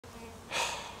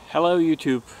Hello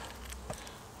YouTube,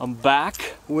 I'm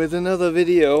back with another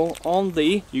video on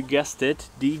the, you guessed it,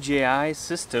 DJI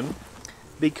system,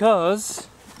 because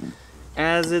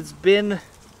as it's been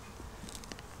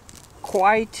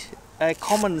quite a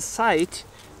common sight,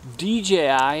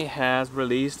 DJI has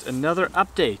released another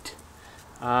update.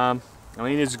 I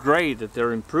mean, it's great that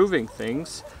they're improving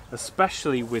things,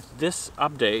 especially with this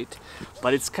update,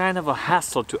 but it's kind of a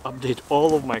hassle to update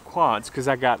all of my quads because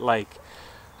I got like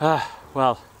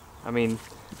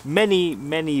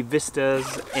many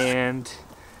Vistas and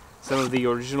some of the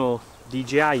original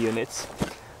DJI units.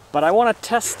 But I want to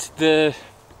test the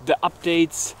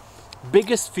update's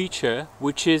biggest feature,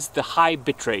 which is the high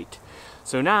bitrate.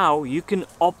 So now you can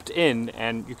opt in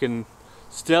and you can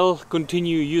still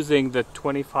continue using the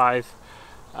 25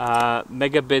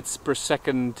 megabits per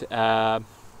second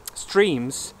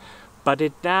streams, but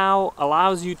it now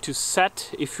allows you to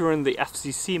set, if you're in the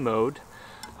FCC mode,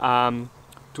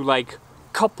 to like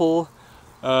couple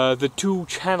the two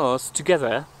channels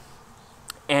together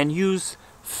and use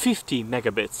 50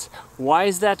 megabits. Why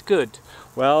is that good?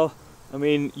 Well, I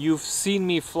mean, you've seen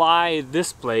me fly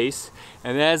this place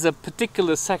and there's a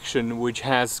particular section which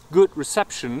has good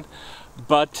reception,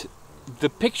 but the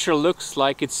picture looks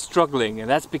like it's struggling, and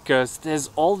that's because there's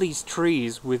all these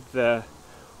trees with the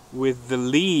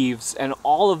leaves and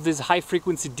all of this high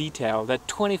frequency detail that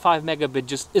 25 megabit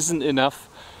just isn't enough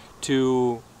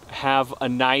to have a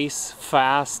nice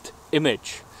fast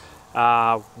image.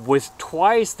 With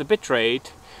twice the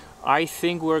bitrate, I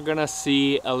think we're gonna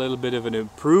see a little bit of an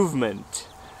improvement,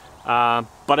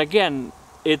 but again,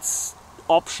 it's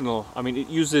optional. I mean, it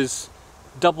uses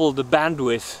double the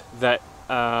bandwidth that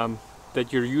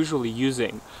that you're usually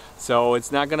using, so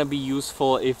it's not gonna be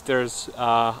useful if there's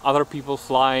other people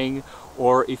flying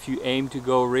or if you aim to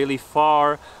go really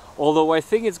far, although I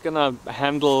think it's gonna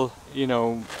handle, you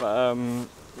know,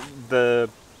 the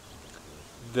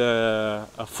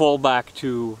fallback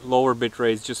to lower bit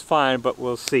rates just fine, but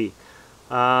we'll see.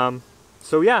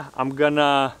 So yeah, I'm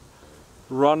gonna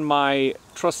run my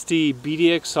trusty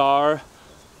BDXR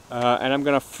and I'm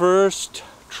gonna first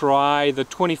try the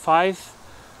 25,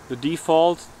 the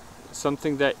default,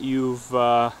 something that you've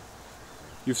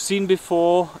seen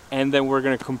before, and then we're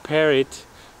gonna compare it,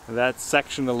 that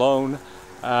section alone,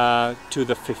 to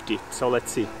the 50. So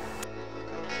let's see.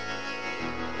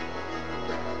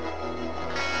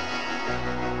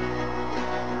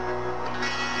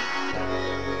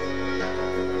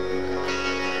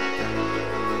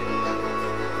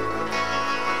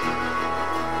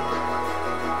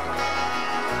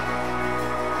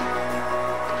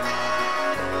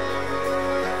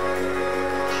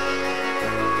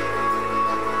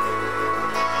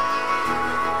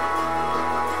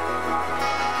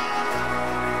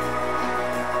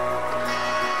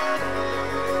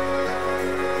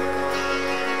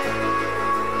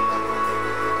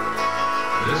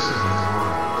 This is the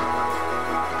world.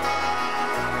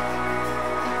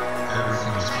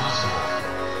 Everything is possible.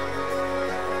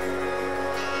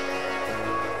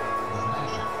 With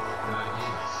magic and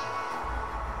ideas.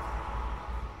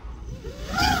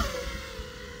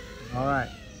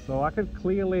 Alright, so I could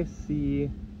clearly see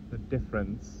the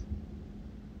difference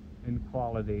in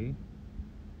quality,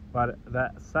 but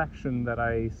that section that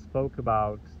I spoke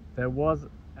about, there was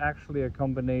actually a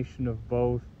combination of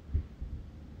both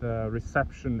the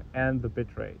reception and the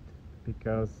bitrate,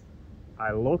 because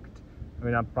I looked, I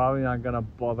mean, I'm probably not gonna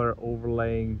bother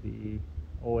overlaying the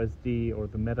OSD or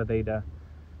the metadata,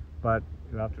 but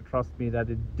you have to trust me that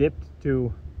it dipped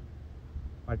to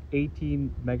like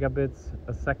 18 megabits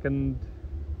a second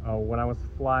when I was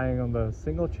flying on the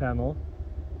single channel,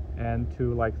 and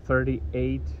to like 30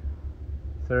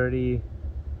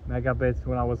 megabits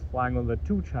when I was flying on the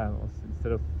two channels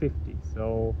instead of 50.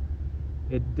 So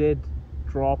it did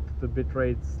drop the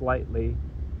bitrate slightly,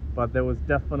 but there was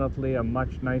definitely a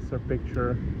much nicer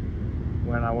picture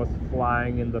when I was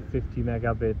flying in the 50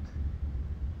 megabit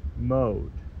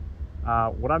mode.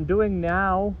 What I'm doing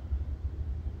now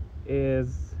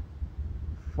is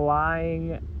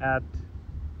flying at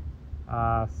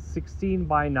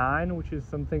 16:9, which is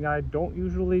something I don't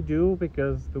usually do,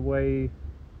 because the way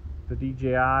the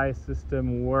DJI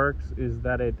system works is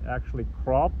that it actually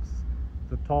crops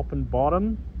the top and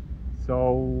bottom,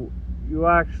 so you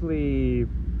actually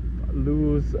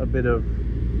lose a bit of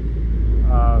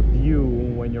view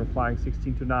when you're flying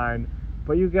 16:9,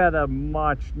 but you get a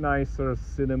much nicer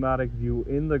cinematic view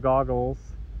in the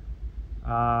goggles.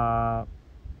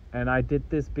 And I did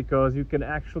this because you can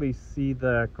actually see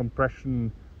the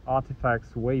compression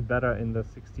artifacts way better in the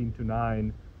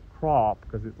 16:9 crop,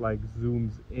 because it like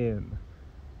zooms in.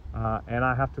 and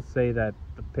I have to say that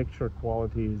the picture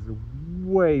quality is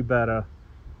way better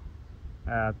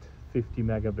at 50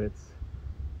 megabits.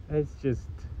 It's just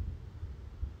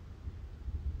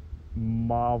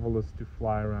marvelous to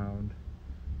fly around.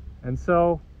 And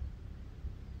so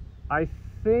I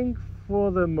think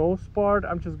for the most part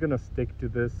I'm just gonna stick to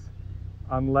this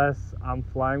unless I'm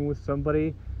flying with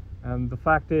somebody. And the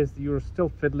fact is, you're still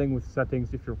fiddling with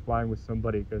settings if you're flying with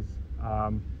somebody, because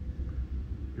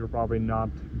you're probably not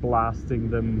blasting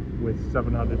them with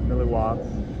 700 milliwatts,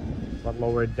 but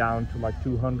lower it down to like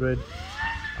 200.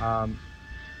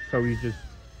 So you just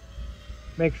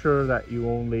make sure that you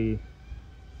only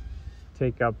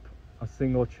take up a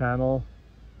single channel.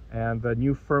 And the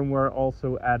new firmware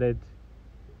also added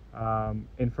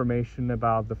information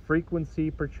about the frequency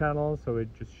per channel, so it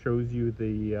just shows you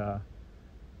the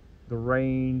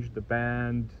range, the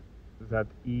band that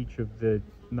each of the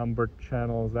numbered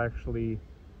channels actually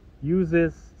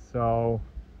uses. So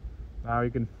now you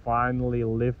can finally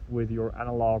live with your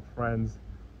analog friends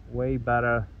way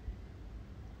better.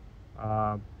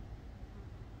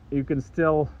 You can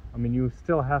still, I mean, you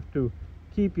still have to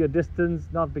keep your distance,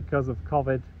 not because of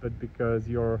COVID, but because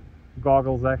your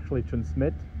goggles actually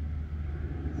transmit.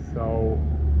 So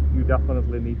you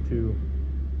definitely need to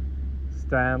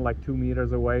stand like 2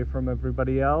 meters away from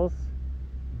everybody else.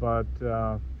 But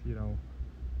you know,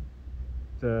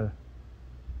 the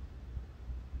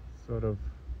sort of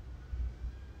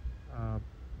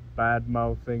bad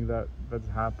mouthing that's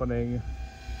happening,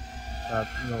 that,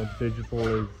 you know, digital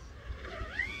is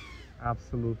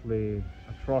absolutely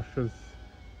atrocious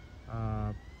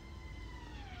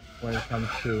when it comes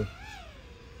to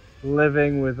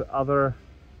living with other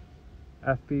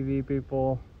FPV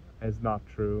people, is not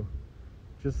true.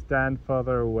 Just stand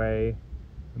further away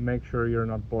and make sure you're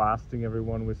not blasting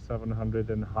everyone with 700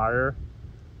 and higher,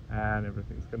 and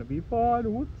everything's gonna be fine.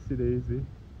 Whoopsie daisy.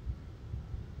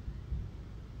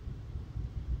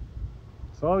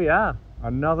 So yeah,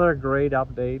 another great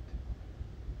update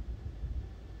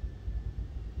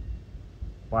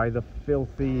by the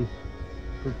filthy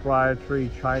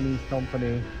proprietary Chinese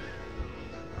company.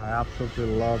 I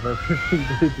absolutely love everything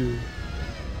they do.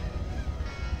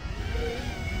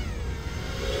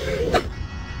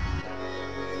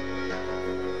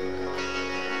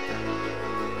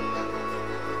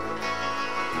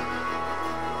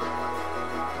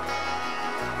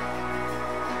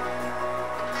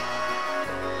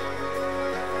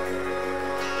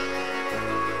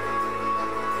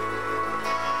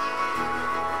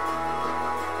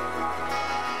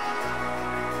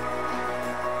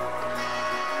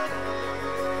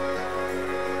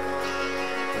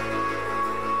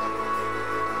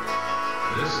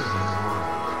 This is a world.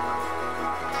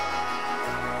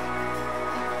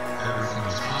 Everything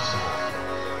is possible.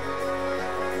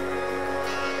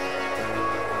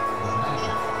 With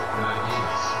magic and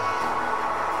ideas.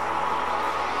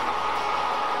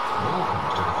 Welcome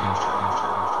to the future.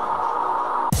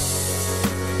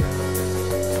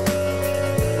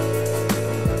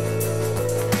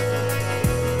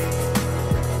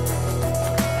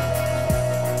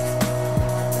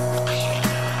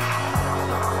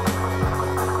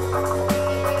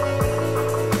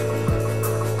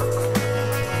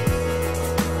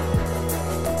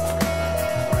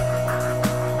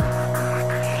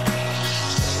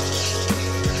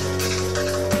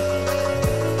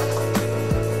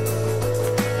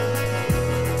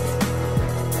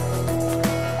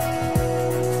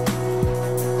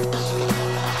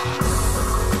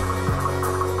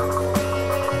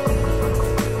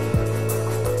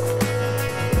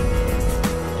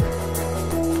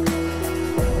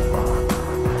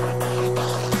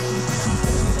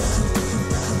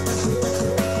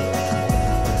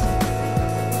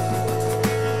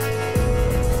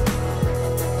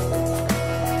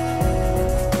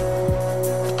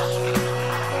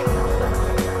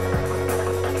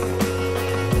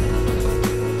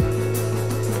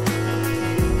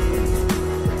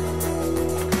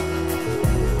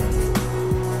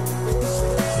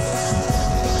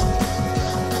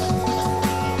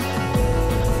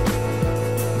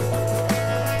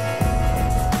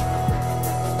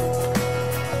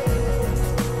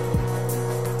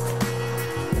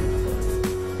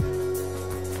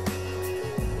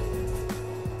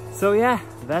 So yeah,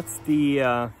 that's the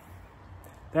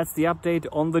update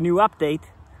on the new update,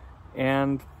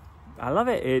 and I love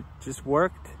it. It just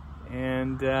worked,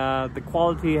 and the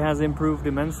quality has improved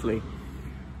immensely.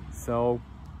 So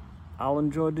I'll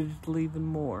enjoy digital even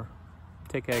more.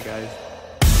 Take care, guys.